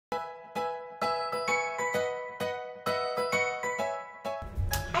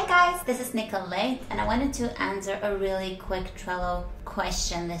guys, this is Nicholette and I wanted to answer a really quick Trello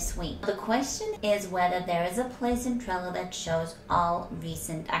question this week. The question is whether there is a place in Trello that shows all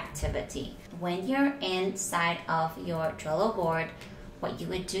recent activity. When you're inside of your Trello board, what you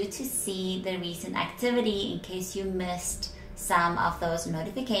would do to see the recent activity in case you missed some of those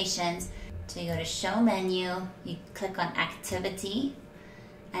notifications. So you go to Show menu, you click on Activity,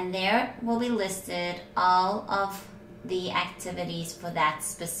 and there will be listed all of the activities for that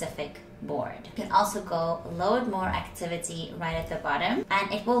specific board. You can also go Load More Activity right at the bottom,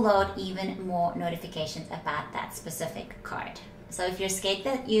 and it will load even more notifications about that specific card. So if you're scared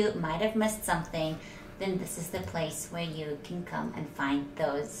that you might have missed something, then this is the place where you can come and find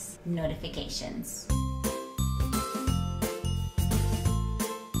those notifications.